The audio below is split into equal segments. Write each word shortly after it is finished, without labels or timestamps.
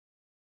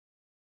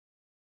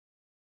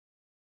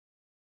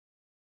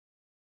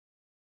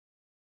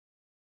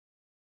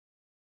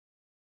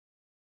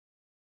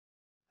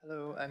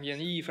Hello, I'm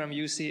Yen-yi from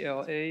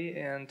UCLA,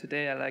 and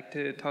today I'd like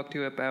to talk to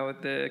you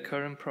about the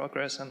current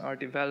progress on our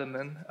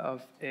development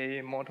of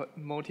a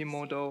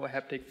multi-modal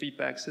haptic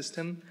feedback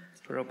system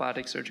for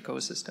robotic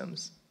surgical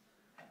systems.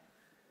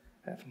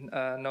 I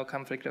have no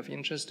conflict of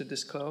interest to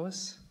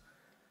disclose.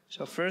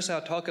 So first,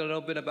 I'll talk a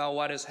little bit about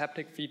what is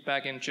haptic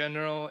feedback in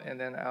general, and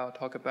then I'll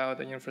talk about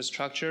the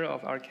infrastructure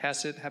of our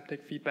cassette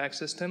haptic feedback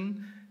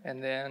system,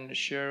 and then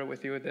share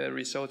with you the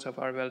results of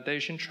our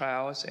validation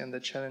trials and the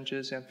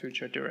challenges and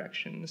future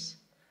directions.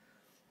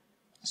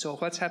 So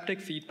what's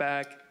haptic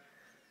feedback?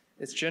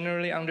 It's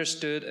generally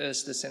understood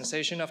as the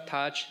sensation of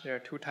touch. There are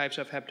two types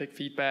of haptic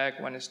feedback.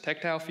 One is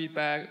tactile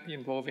feedback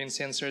involving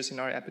sensors in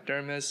our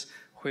epidermis,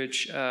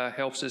 which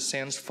helps us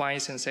sense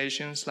fine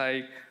sensations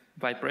like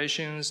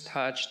vibrations,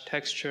 touch,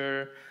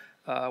 texture,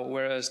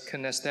 whereas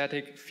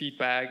kinesthetic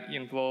feedback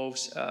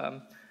involves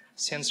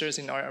sensors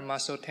in our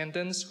muscle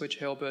tendons, which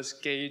help us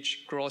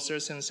gauge grosser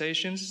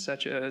sensations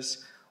such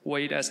as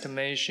weight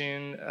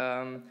estimation,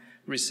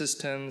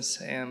 resistance,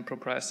 and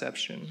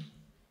proprioception.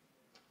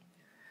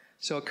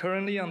 So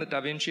currently on the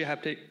Da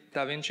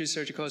Vinci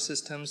surgical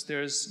systems,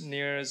 there's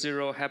near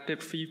zero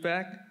haptic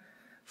feedback.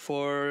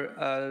 For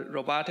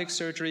robotic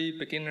surgery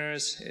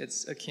beginners,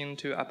 it's akin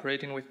to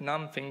operating with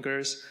numb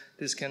fingers.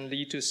 This can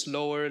lead to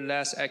slower,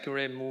 less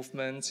accurate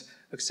movements,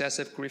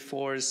 excessive grip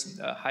force,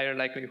 higher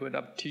likelihood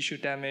of tissue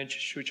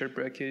damage, suture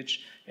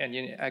breakage, and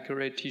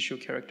inaccurate tissue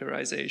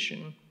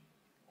characterization.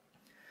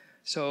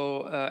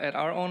 So at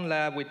our own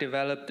lab, we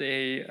developed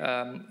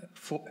a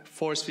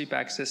force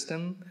feedback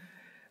system.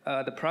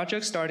 The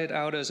project started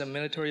out as a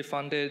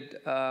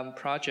military-funded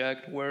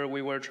project where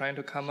we were trying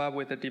to come up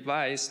with a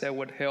device that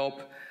would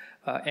help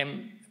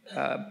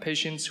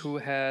patients who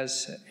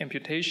has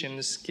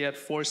amputations get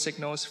force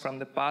signals from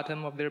the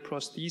bottom of their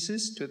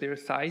prosthesis to their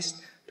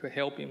thighs to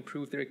help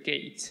improve their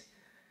gait.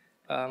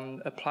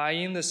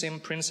 Applying the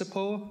same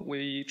principle,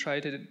 we try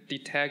to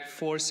detect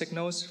force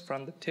signals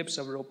from the tips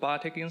of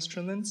robotic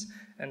instruments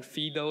and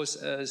feed those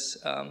as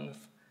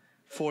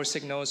force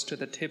signals to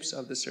the tips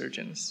of the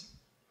surgeons.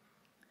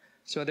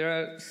 So there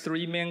are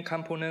three main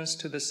components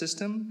to the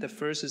system. The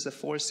first is the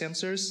force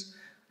sensors.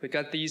 We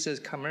got these as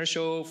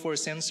commercial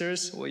force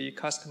sensors. We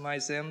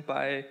customize them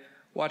by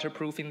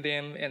waterproofing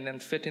them and then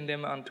fitting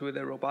them onto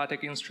the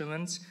robotic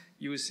instruments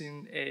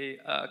using a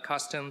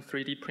custom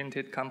 3D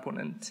printed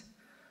component.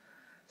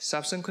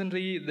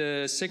 Subsequently,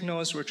 the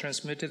signals were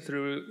transmitted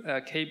through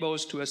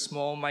cables to a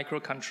small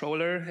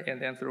microcontroller and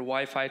then through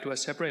Wi-Fi to a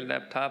separate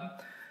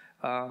laptop.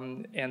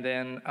 And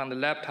then on the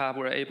laptop,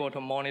 we're able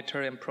to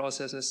monitor and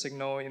process the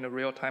signal in a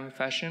real-time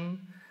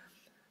fashion.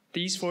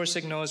 These four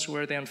signals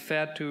were then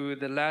fed to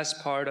the last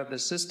part of the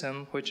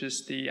system, which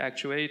is the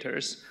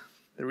actuators.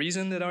 The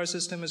reason that our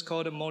system is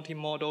called a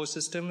multi-modal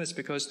system is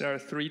because there are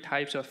three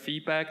types of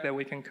feedback that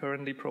we can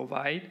currently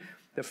provide.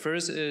 The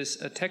first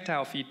is a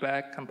tactile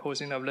feedback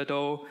composing of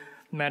little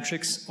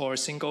matrix or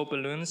single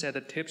balloons at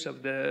the tips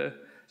of the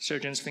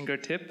surgeon's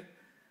fingertip.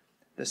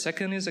 The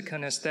second is a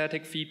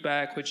kinesthetic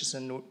feedback, which is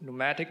a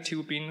pneumatic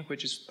tubing,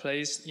 which is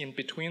placed in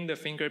between the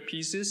finger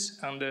pieces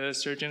on the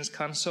surgeon's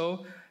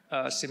console,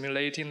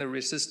 simulating the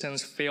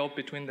resistance felt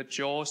between the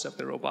jaws of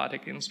the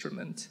robotic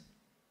instrument.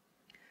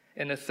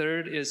 And the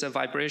third is a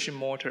vibration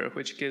motor,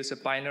 which gives a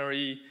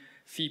binary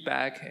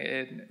feedback,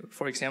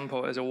 for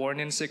example, as a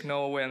warning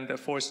signal when the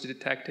force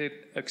detected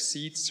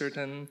exceeds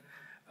certain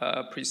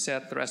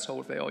preset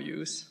threshold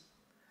values.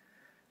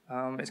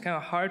 It's kind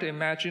of hard to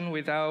imagine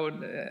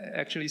without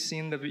actually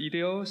seeing the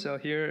video. So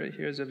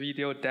here's a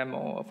video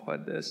demo of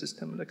what the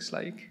system looks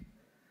like.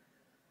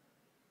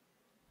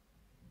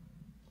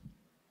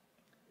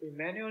 We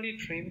manually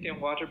trimmed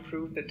and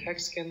waterproofed the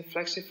TechScan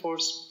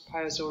FlexiForce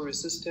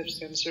piezoresistive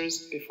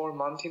sensors before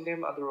mounting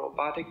them on the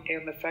robotic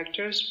end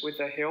effectors with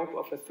the help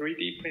of a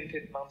 3D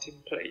printed mounting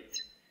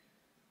plate.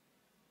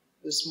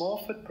 The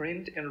small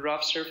footprint and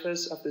rough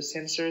surface of the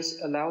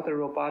sensors allow the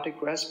robotic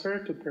grasper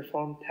to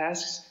perform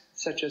tasks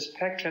such as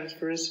pack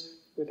transfers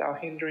without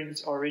hindering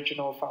its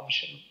original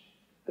function.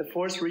 The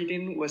force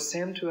reading was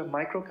sent to a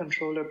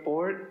microcontroller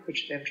board,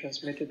 which then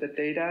transmitted the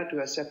data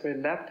to a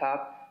separate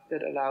laptop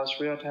that allows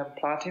real-time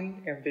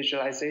plotting and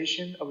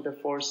visualization of the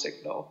force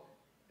signal.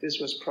 This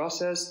was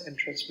processed and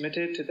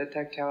transmitted to the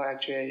tactile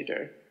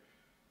actuator.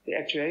 The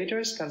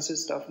actuators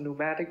consist of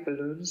pneumatic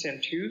balloons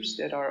and tubes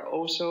that are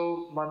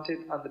also mounted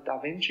on the Da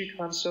Vinci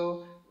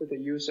console with the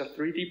use of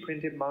 3D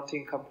printed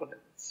mounting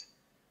components.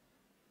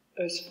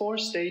 As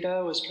force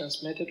data was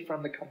transmitted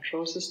from the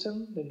control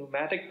system, the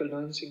pneumatic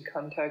balloons in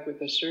contact with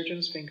the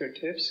surgeon's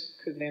fingertips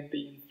could then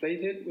be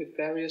inflated with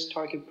various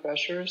target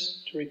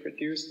pressures to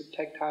reproduce the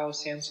tactile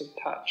sense of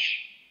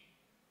touch.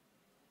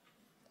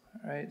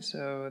 All right,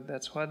 so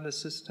that's what the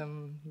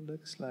system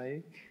looks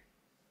like.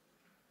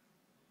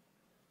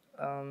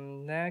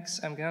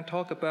 Next, I'm going to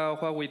talk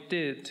about what we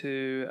did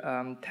to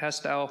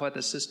test out what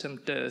the system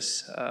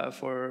does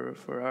for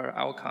our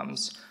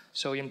outcomes.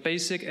 So in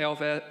basic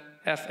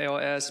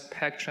FLS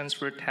pack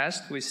transfer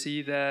test, we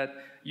see that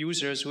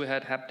users who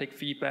had haptic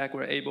feedback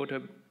were able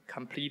to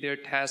complete their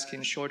task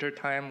in shorter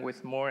time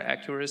with more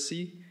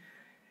accuracy.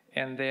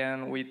 And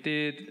then we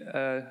did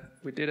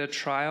a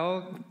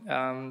trial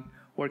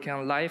working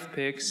on live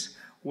pigs,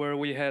 where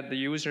we had the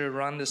user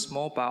run the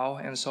small bowel,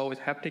 and so with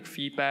haptic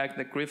feedback,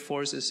 the grip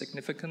force is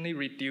significantly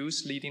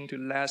reduced, leading to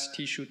less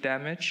tissue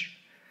damage.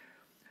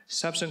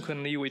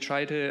 Subsequently, we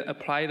try to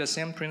apply the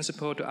same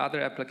principle to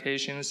other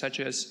applications, such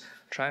as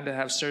trying to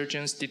have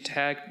surgeons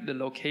detect the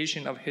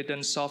location of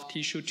hidden soft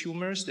tissue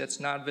tumors that's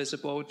not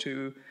visible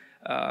to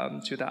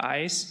the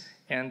eyes.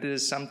 And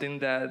this is something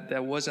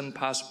that wasn't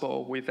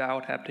possible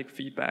without haptic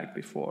feedback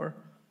before.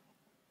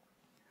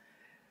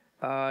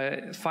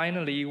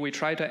 Finally, we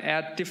try to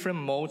add different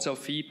modes of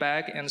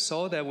feedback, and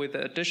saw that with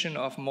the addition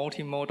of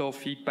multimodal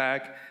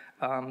feedback,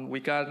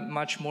 we got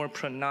much more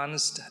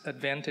pronounced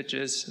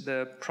advantages.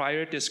 The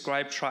prior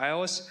described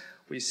trials,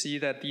 we see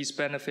that these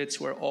benefits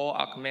were all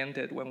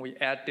augmented when we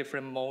add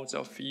different modes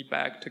of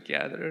feedback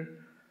together.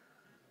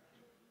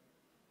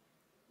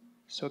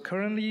 So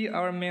currently,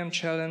 our main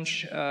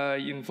challenge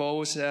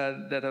involves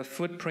that the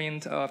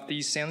footprint of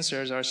these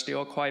sensors are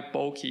still quite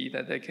bulky,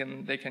 that they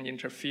can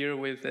interfere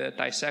with the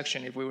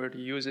dissection if we were to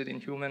use it in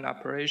human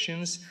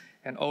operations.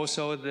 And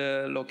also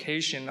the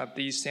location of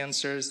these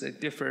sensors, they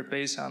differ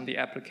based on the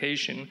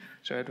application.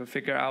 So we have to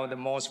figure out the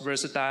most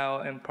versatile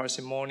and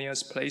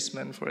parsimonious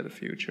placement for the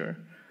future.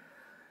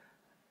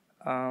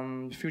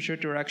 Future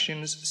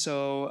directions.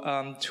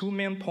 So two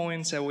main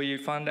points that we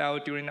found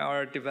out during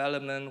our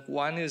development.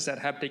 One is that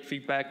haptic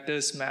feedback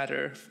does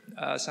matter.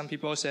 Some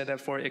people say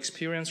that for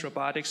experienced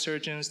robotic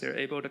surgeons, they're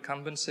able to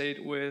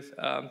compensate with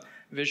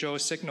visual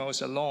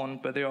signals alone,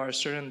 but there are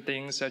certain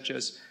things such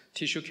as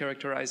tissue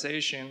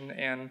characterization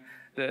and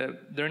the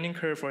learning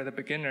curve for the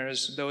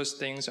beginners. Those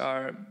things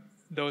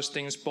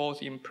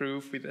both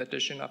improve with the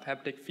addition of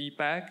haptic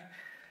feedback.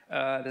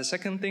 The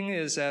second thing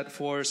is that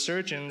for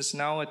surgeons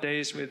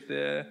nowadays, with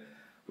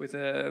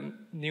the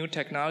new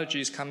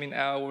technologies coming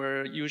out,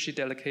 we're usually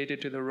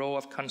delegated to the role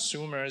of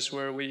consumers,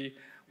 where we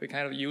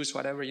kind of use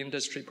whatever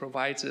industry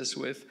provides us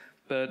with.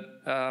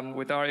 But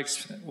with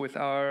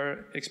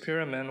our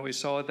experiment, we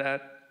saw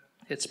that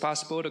it's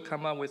possible to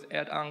come up with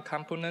add-on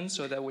components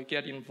so that we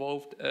get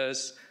involved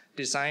as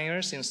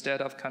designers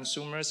instead of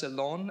consumers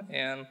alone,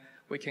 and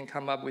we can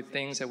come up with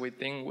things that we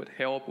think would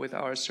help with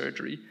our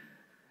surgery.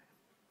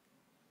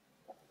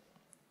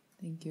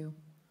 Thank you.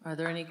 Are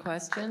there any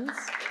questions?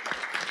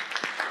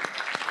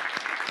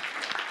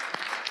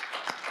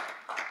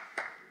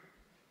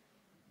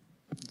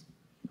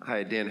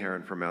 Hi, Dan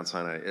Heron from Mount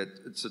Sinai.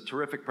 It's a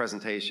terrific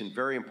presentation,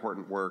 very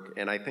important work,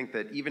 and I think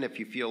that even if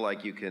you feel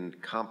like you can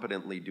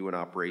competently do an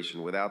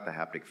operation without the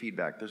haptic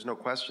feedback, there's no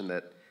question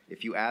that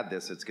if you add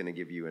this, it's going to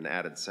give you an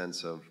added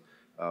sense of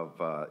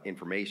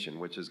information,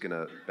 which is going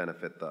to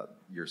benefit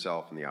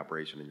yourself and the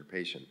operation and your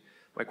patient.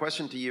 My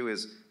question to you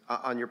is,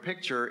 on your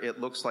picture, it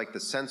looks like the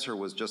sensor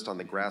was just on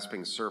the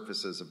grasping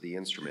surfaces of the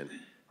instrument.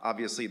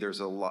 Obviously,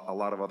 there's a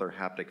lot of other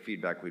haptic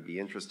feedback we'd be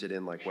interested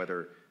in, like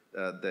whether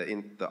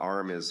the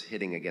arm is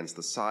hitting against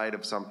the side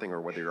of something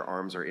or whether your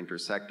arms are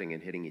intersecting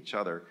and hitting each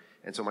other.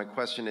 And so my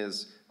question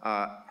is,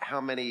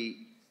 how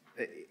many,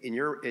 in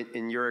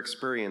your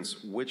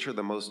experience, which are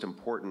the most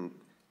important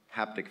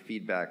haptic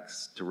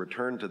feedbacks to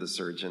return to the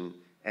surgeon?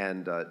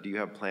 And do you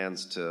have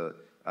plans to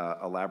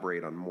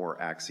elaborate on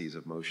more axes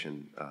of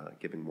motion,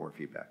 giving more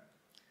feedback?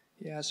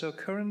 Yeah, so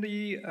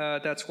currently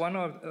that's one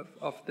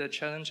of the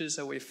challenges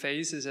that we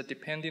face, is that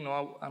depending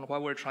on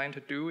what we're trying to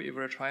do, if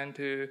we're trying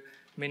to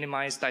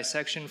minimize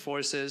dissection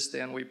forces,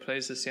 then we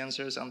place the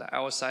sensors on the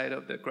outside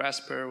of the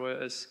grasper,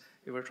 whereas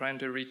if we're trying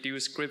to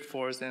reduce grip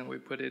force, then we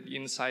put it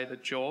inside the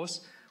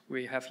jaws.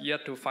 We have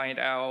yet to find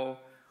out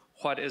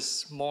what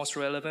is most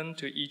relevant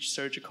to each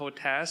surgical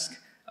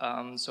task,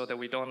 so that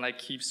we don't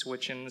keep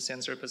switching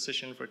sensor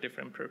position for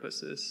different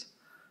purposes.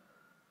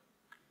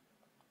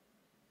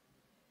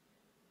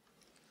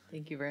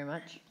 Thank you very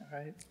much. All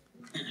right.